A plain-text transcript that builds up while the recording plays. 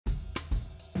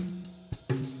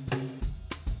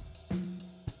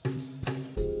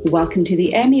Welcome to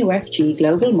the MUFG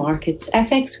Global Markets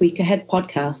FX Week Ahead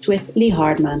podcast with Lee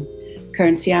Hardman,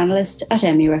 currency analyst at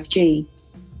MUFG.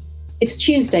 It's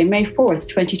Tuesday, May 4th,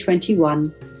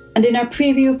 2021, and in our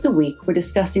preview of the week, we're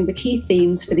discussing the key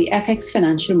themes for the FX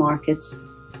financial markets.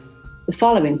 The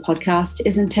following podcast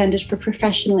is intended for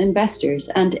professional investors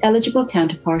and eligible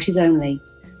counterparties only,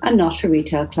 and not for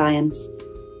retail clients.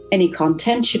 Any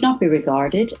content should not be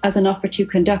regarded as an offer to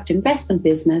conduct investment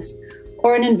business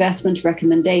or an investment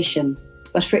recommendation,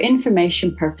 but for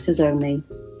information purposes only.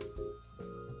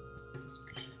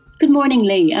 Good morning,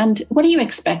 Lee, and what are you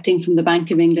expecting from the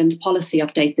Bank of England policy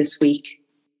update this week?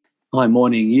 Hi,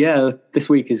 morning. Yeah, this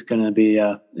week is going to be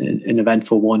an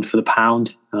eventful one for the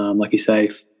pound. Like you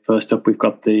say, first up, we've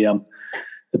got the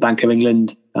Bank of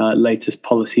England latest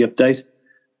policy update.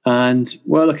 And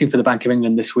we're looking for the Bank of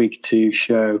England this week to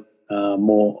show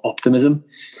more optimism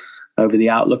over the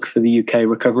outlook for the UK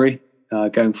recovery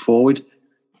going forward.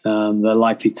 They're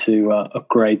likely to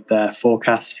upgrade their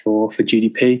forecasts for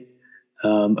GDP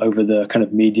over the kind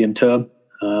of medium term.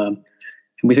 And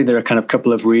we think there are kind of a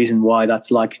couple of reasons why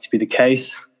that's likely to be the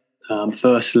case.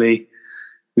 Firstly,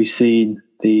 we've seen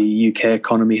the UK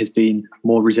economy has been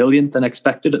more resilient than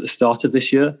expected at the start of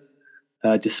this year,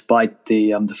 despite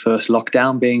the first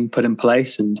lockdown being put in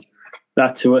place. And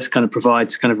that to us kind of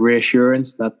provides kind of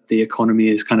reassurance that the economy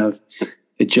is kind of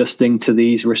adjusting to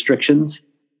these restrictions.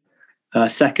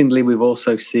 Secondly, we've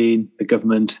also seen the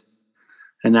government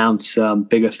announce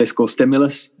bigger fiscal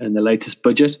stimulus in the latest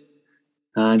budget.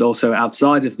 And also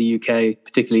outside of the UK,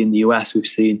 particularly in the US, we've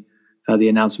seen the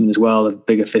announcement as well of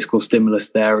bigger fiscal stimulus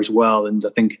there as well. And I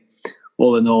think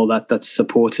all in all, that's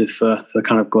supportive for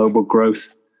kind of global growth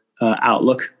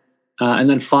outlook. And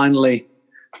then finally,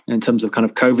 in terms of kind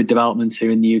of COVID developments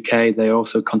here in the UK, they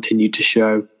also continue to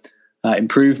show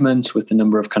improvement with the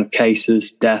number of kind of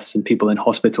cases, deaths, and people in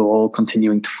hospital all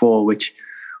continuing to fall, which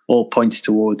all points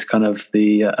towards kind of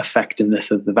the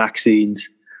effectiveness of the vaccines.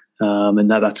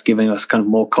 And that's giving us kind of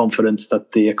more confidence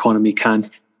that the economy can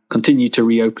continue to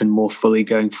reopen more fully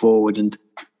going forward. And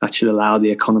that should allow the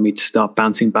economy to start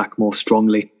bouncing back more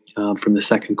strongly from the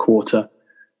second quarter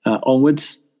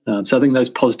onwards. So I think those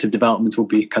positive developments will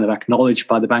be kind of acknowledged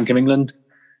by the Bank of England.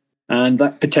 And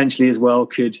that potentially as well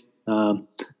could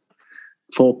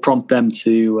prompt them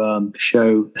to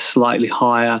show a slightly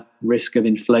higher risk of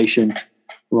inflation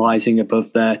rising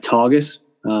above their target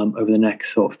over the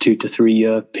next sort of 2 to 3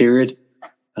 year period,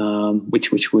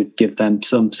 which would give them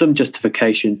some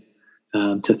justification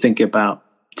to think about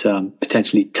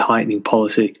potentially tightening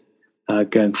policy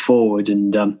going forward.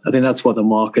 And I think that's what the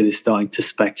market is starting to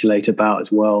speculate about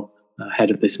as well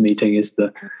ahead of this meeting, is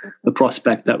the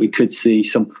prospect that we could see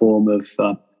some form of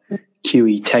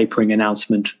QE tapering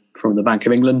announcement from the Bank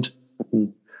of England.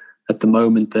 At the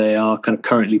moment, they are kind of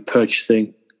currently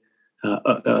purchasing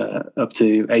up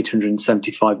to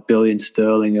 875 billion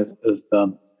sterling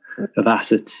of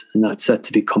assets, and that's set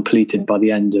to be completed by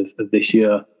the end of this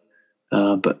year.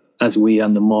 But as we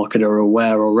and the market are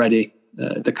aware already,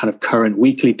 the kind of current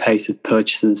weekly pace of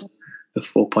purchases of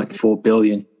 4.4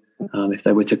 billion, if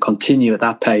they were to continue at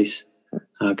that pace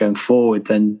going forward,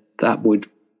 then that would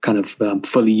kind of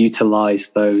fully utilize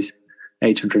those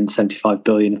 875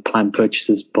 billion of planned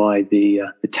purchases by the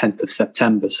 10th of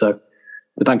September. So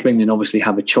the Bank of England obviously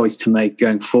have a choice to make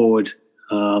going forward.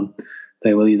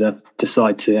 They will either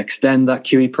decide to extend that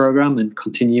QE program and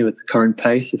continue at the current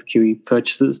pace of QE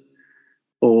purchases,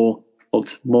 or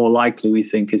what's more likely, we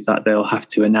think, is that they'll have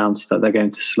to announce that they're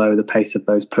going to slow the pace of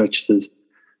those purchases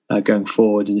going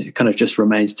forward. And it kind of just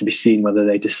remains to be seen whether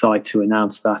they decide to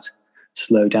announce that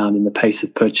slowdown in the pace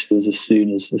of purchases as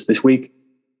soon as this week.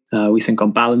 We think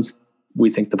on balance, we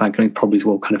think the Bank of England probably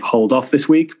will kind of hold off this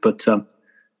week, but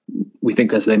we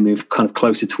think as they move kind of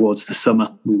closer towards the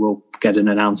summer, we will get an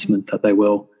announcement that they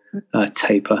will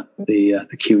taper the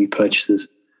QE purchases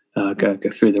go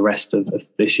through the rest of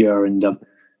this year. And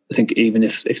I think even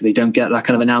if they don't get that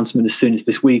kind of announcement as soon as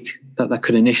this week, that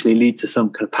could initially lead to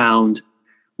some kind of pound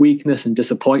weakness and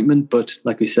disappointment. But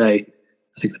like we say,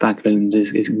 I think the Bank of England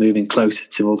is moving closer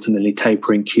to ultimately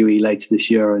tapering QE later this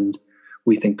year, and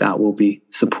we think that will be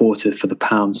supportive for the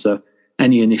pound. So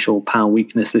any initial pound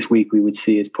weakness this week we would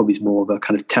see is probably more of a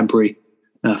kind of temporary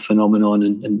phenomenon,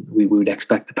 and we would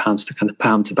expect the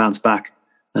pound to bounce back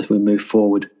as we move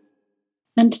forward.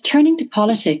 And turning to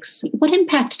politics, what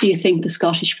impact do you think the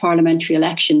Scottish parliamentary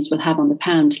elections will have on the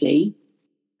pound, Lee?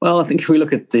 Well, I think if we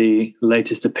look at the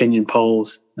latest opinion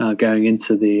polls going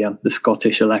into the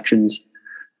Scottish elections,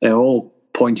 they're all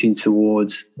pointing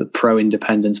towards the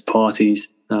pro-independence parties,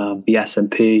 the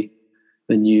SNP,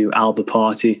 the new Alba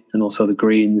Party, and also the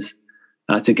Greens,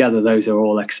 Together, those are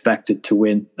all expected to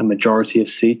win a majority of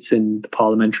seats in the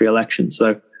parliamentary election.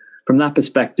 So from that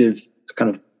perspective, a kind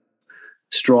of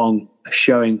strong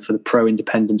showing for the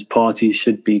pro-independence parties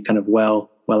should be kind of well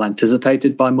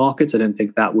anticipated by markets. I don't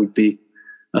think that would be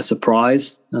a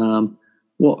surprise.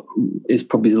 What is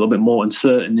probably a little bit more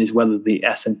uncertain is whether the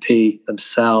S&P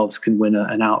themselves can win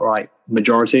an outright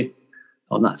majority.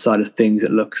 On that side of things,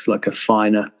 it looks like a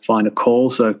finer call.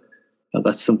 So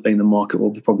that's something the market will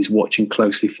be probably watching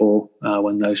closely for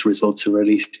when those results are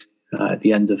released at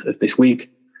the end of this week.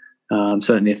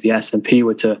 Certainly, if the S&P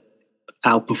were to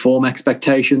outperform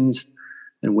expectations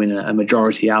and win a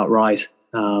majority outright,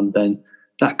 then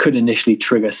that could initially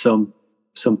trigger some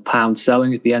pound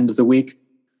selling at the end of the week.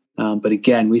 But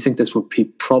again, we think this will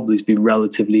probably be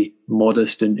relatively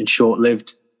modest and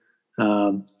short-lived.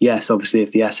 Yes, obviously,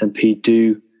 if the S&P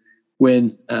do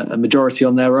win a majority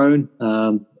on their own,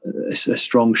 a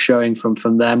strong showing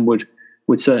from them would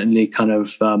certainly kind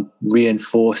of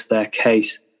reinforce their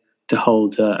case to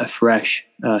hold a fresh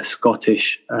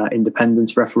Scottish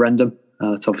independence referendum.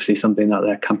 It's obviously something that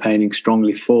they're campaigning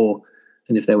strongly for.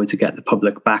 And if they were to get the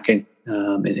public backing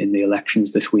in the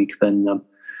elections this week, then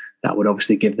that would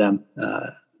obviously give them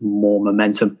more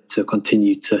momentum to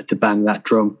continue to bang that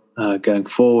drum going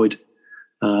forward.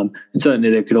 And certainly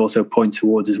they could also point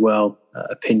towards as well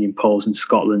opinion polls in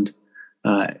Scotland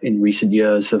in recent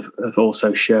years have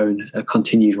also shown a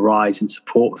continued rise in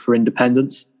support for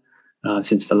independence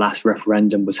since the last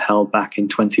referendum was held back in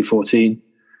 2014.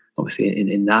 Obviously,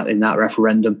 in that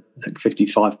referendum, I think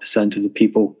 55% of the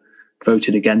people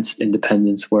voted against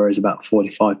independence, whereas about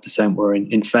 45% were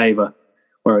in favour,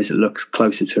 whereas it looks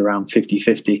closer to around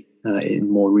 50-50 in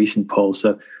more recent polls.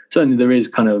 So certainly there is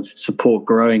kind of support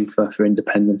growing for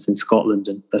independence in Scotland,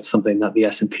 and that's something that the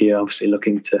S&P are obviously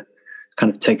looking to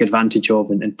kind of take advantage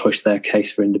of and push their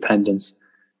case for independence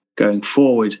going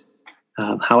forward.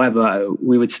 However,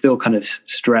 we would still kind of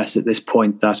stress at this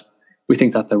point that we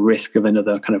think that the risk of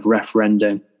another kind of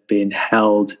referendum being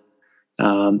held,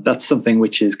 that's something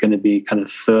which is going to be kind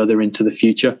of further into the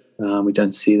future. We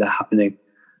don't see that happening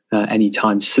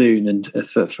anytime soon. And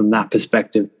from that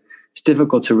perspective, it's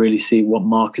difficult to really see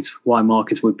why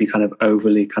markets would be kind of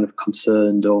overly kind of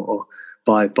concerned or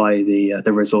by the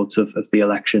results of the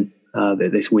election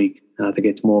this week. I think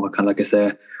it's more of a kind of, like I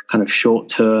say, kind of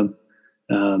short-term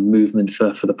movement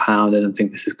for the pound. I don't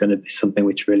think this is going to be something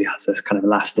which really has this kind of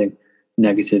lasting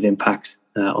negative impact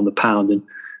on the pound. And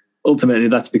ultimately,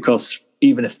 that's because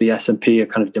even if the S&P are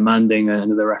kind of demanding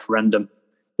another referendum,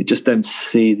 we just don't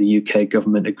see the UK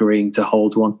government agreeing to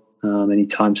hold one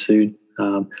anytime soon.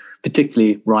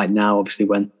 Particularly right now, obviously,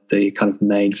 when the kind of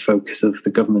main focus of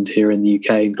the government here in the UK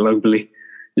and globally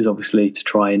is obviously to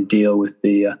try and deal with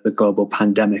the global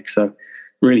pandemic. So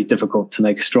really difficult to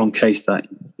make a strong case that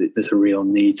there's a real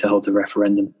need to hold a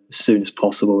referendum as soon as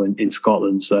possible in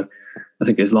Scotland. So I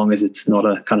think as long as it's not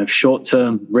a kind of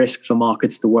short-term risk for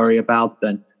markets to worry about,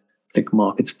 then I think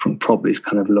markets probably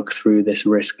kind of look through this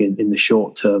risk in the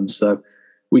short term. So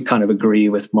we kind of agree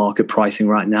with market pricing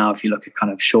right now. If you look at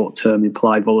kind of short-term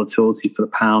implied volatility for the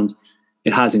pound,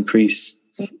 it has increased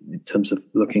in terms of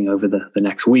looking over the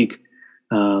next week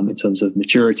in terms of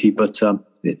maturity, but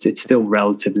it's still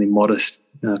relatively modest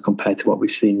compared to what we've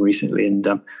seen recently. And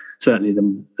certainly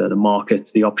the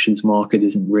market, the options market,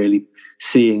 isn't really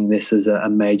seeing this as a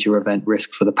major event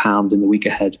risk for the pound in the week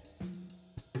ahead.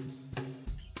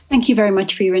 Thank you very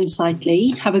much for your insight,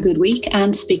 Lee. Have a good week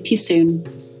and speak to you soon.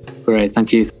 Great,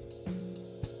 thank you.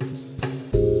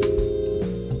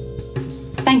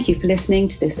 Thank you for listening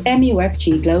to this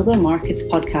MUFG Global Markets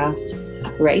podcast.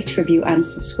 Rate, review and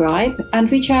subscribe, and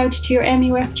reach out to your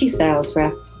MUFG sales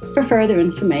rep for further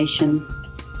information.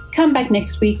 Come back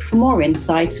next week for more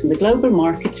insights from the Global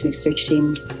Markets Research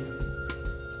Team.